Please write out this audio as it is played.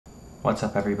What's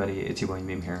up, everybody? It's your boy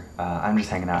Meme here. I'm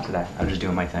just hanging out today. I'm just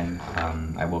doing my thing.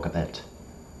 I woke up at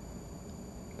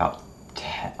about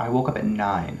 10. I woke up at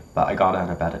 9, but I got out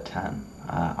of bed at 10.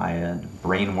 I had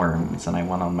brain worms and I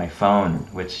went on my phone,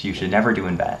 which you should never do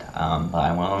in bed. But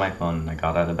I went on my phone and I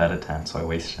got out of bed at 10, so I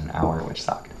wasted an hour, which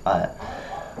sucked. But,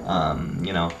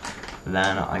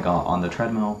 then I got on the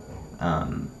treadmill.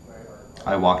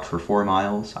 I walked for 4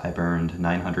 miles. I burned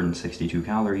 962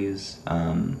 calories,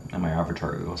 and my average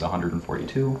heart rate was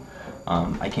 142.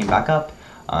 I came back up.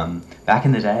 Back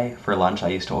in the day, for lunch, I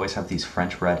used to always have these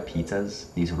French bread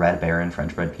pizzas, these Red Baron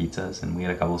French bread pizzas, and we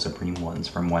had a couple of Supreme ones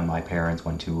from when my parents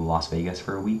went to Las Vegas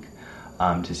for a week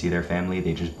to see their family.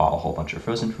 They just bought a whole bunch of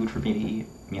frozen food for me to eat,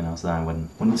 so that I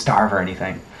wouldn't starve or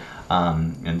anything.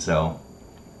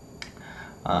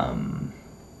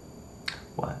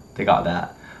 They got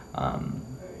that.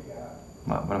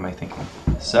 What am I thinking?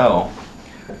 So,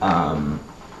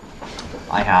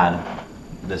 I had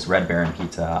this Red Baron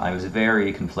pizza. I was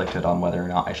very conflicted on whether or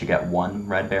not I should get one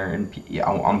Red Baron,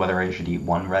 on whether I should eat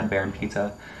one Red Baron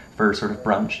pizza for sort of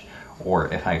brunch,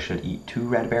 or if I should eat 2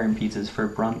 Red Baron pizzas for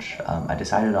brunch. I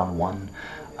decided on one,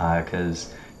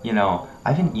 because, I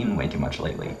haven't eaten way too much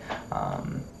lately,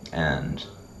 and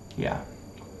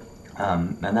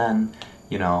then,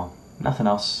 nothing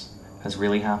else has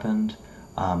really happened.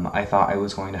 I thought I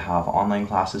was going to have online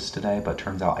classes today, but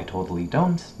turns out I totally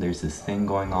don't. There's this thing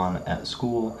going on at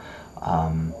school,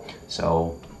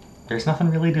 so there's nothing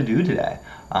really to do today.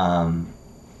 So I'm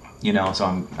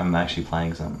actually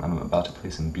playing I'm about to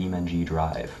play some BeamNG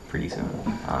Drive pretty soon.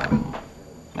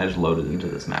 I just loaded into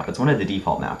this map. It's one of the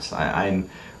default maps.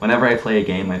 Whenever I play a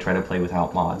game, I try to play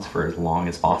without mods for as long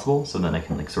as possible, so then I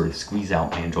can sort of squeeze out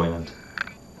my enjoyment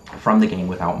from the game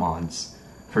without mods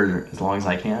for as long as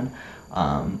I can.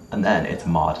 And then it's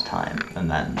mod time, and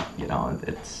then,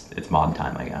 it's mod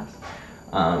time, I guess.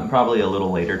 Probably a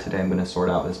little later today, I'm going to sort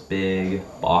out this big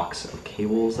box of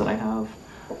cables that I have.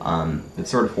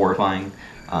 It's sort of horrifying.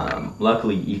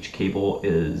 Luckily, each cable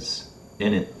is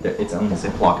in its own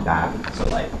Ziploc bag, so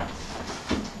like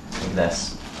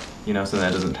this, so that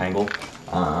it doesn't tangle.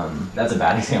 That's a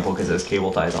bad example because there's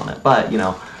cable ties on it, but,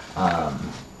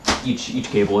 each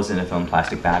cable is in its own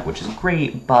plastic bag, which is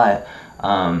great, but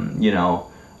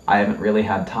I haven't really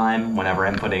had time whenever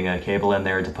I'm putting a cable in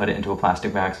there to put it into a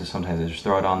plastic bag, so sometimes I just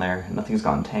throw it on there. Nothing's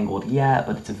gotten tangled yet,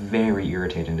 but it's very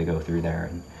irritating to go through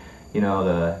there. And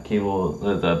the cable,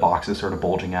 the box is sort of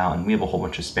bulging out, and we have a whole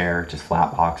bunch of spare, just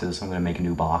flat boxes, so I'm going to make a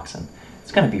new box, and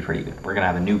it's going to be pretty good. We're going to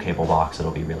have a new cable box.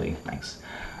 It'll be really nice.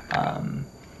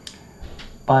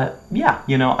 But yeah,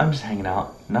 I'm just hanging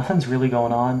out. Nothing's really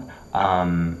going on.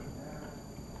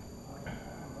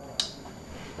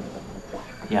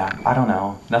 Yeah, I don't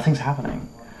know. Nothing's happening.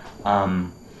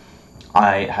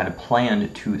 I had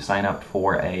planned to sign up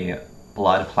for a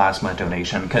blood plasma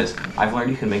donation because I've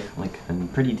learned you can make like a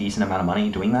pretty decent amount of money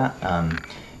doing that.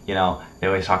 They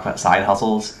always talk about side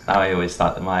hustles. I always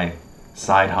thought that my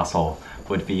side hustle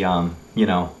would be,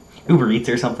 Uber Eats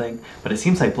or something. But it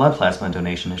seems like blood plasma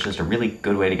donation is just a really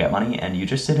good way to get money, and you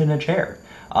just sit in a chair.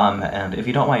 And if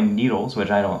you don't mind needles, which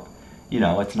I don't,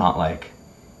 it's not like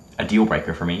a deal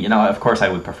breaker for me. Of course I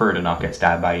would prefer to not get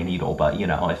stabbed by a needle, but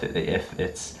if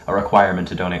it's a requirement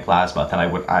to donate plasma, then I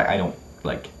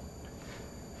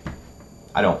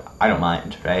don't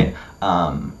mind, right?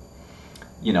 All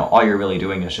you're really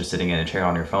doing is just sitting in a chair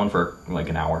on your phone for like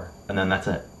an hour, and then that's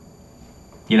it.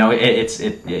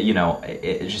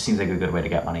 It just seems like a good way to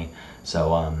get money.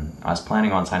 So I was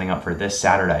planning on signing up for this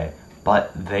Saturday,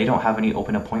 but they don't have any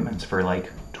open appointments for like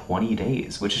 20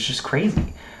 days, which is just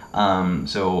crazy.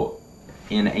 So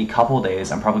in a couple days,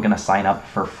 I'm probably going to sign up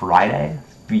for Friday,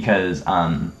 because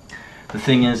the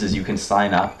thing is you can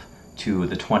sign up to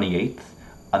the 28th,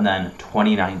 and then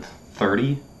 29th,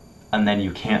 30, and then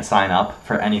you can't sign up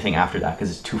for anything after that because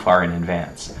it's too far in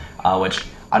advance, which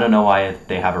I don't know why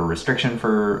they have a restriction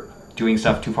for doing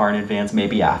stuff too far in advance.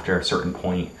 Maybe after a certain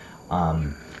point,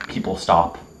 people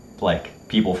stop,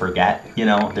 people forget,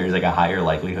 there's like a higher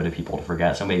likelihood of people to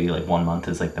forget, so maybe like 1 month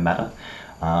is like the meta.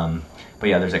 But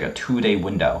yeah, there's like a 2-day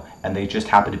window, and they just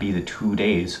happen to be the 2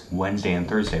 days, Wednesday and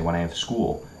Thursday, when I have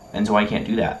school, and so I can't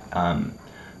do that.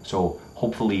 So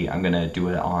hopefully I'm gonna do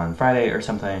it on Friday or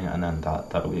something, and then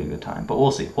that'll be a good time. But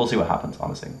we'll see what happens,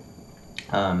 honestly.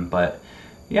 But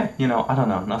yeah, I don't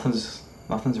know. Nothing's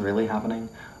really happening.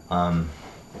 I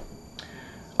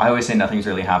always say nothing's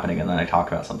really happening, and then I talk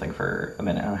about something for a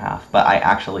minute and a half. But I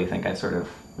actually think I sort of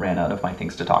ran out of my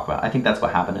things to talk about. I think that's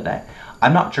what happened today.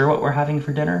 I'm not sure what we're having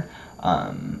for dinner.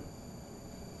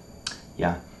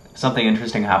 Yeah. something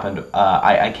interesting happened.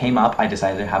 I came up, I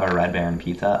decided to have a Red Baron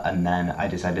pizza, and then I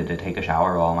decided to take a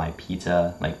shower while my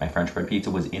pizza, like my French bread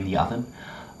pizza, was in the oven.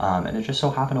 And it just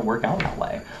so happened to work out that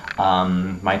way.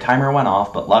 My timer went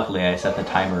off, but luckily I set the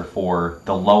timer for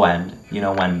the low end. You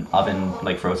know, when oven,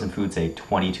 like frozen food, say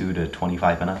 22 to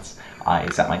 25 minutes, I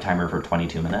set my timer for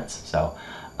 22 minutes. So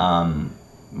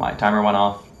my timer went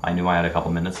off. I knew I had a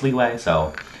couple minutes leeway,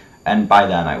 so, and by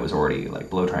then I was already like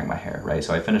blow drying my hair, right?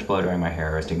 So I finished blow drying my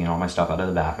hair, I was taking all my stuff out of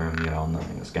the bathroom, you know, and then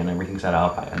I was getting everything set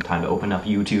up. I had time to open up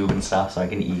YouTube and stuff so I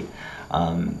can eat.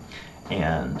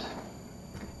 And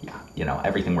yeah, you know,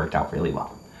 everything worked out really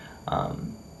well.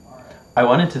 I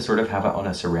wanted to sort of have it on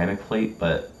a ceramic plate,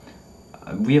 but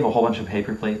we have a whole bunch of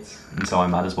paper plates, and so I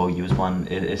might as well use one.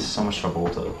 It is so much trouble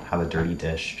to have a dirty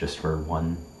dish just for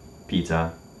one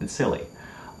pizza. It's silly.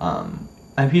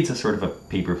 And pizza's sort of a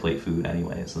paper plate food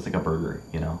anyways. It's like a burger,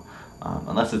 you know.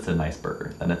 Unless it's a nice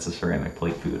burger, then it's a ceramic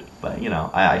plate food. But, you know,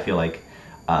 I feel like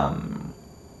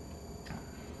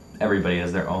everybody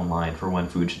has their own line for when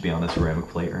food should be on a ceramic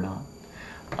plate or not.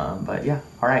 But yeah,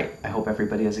 alright. I hope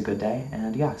everybody has a good day,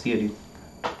 and yeah, see you, dude.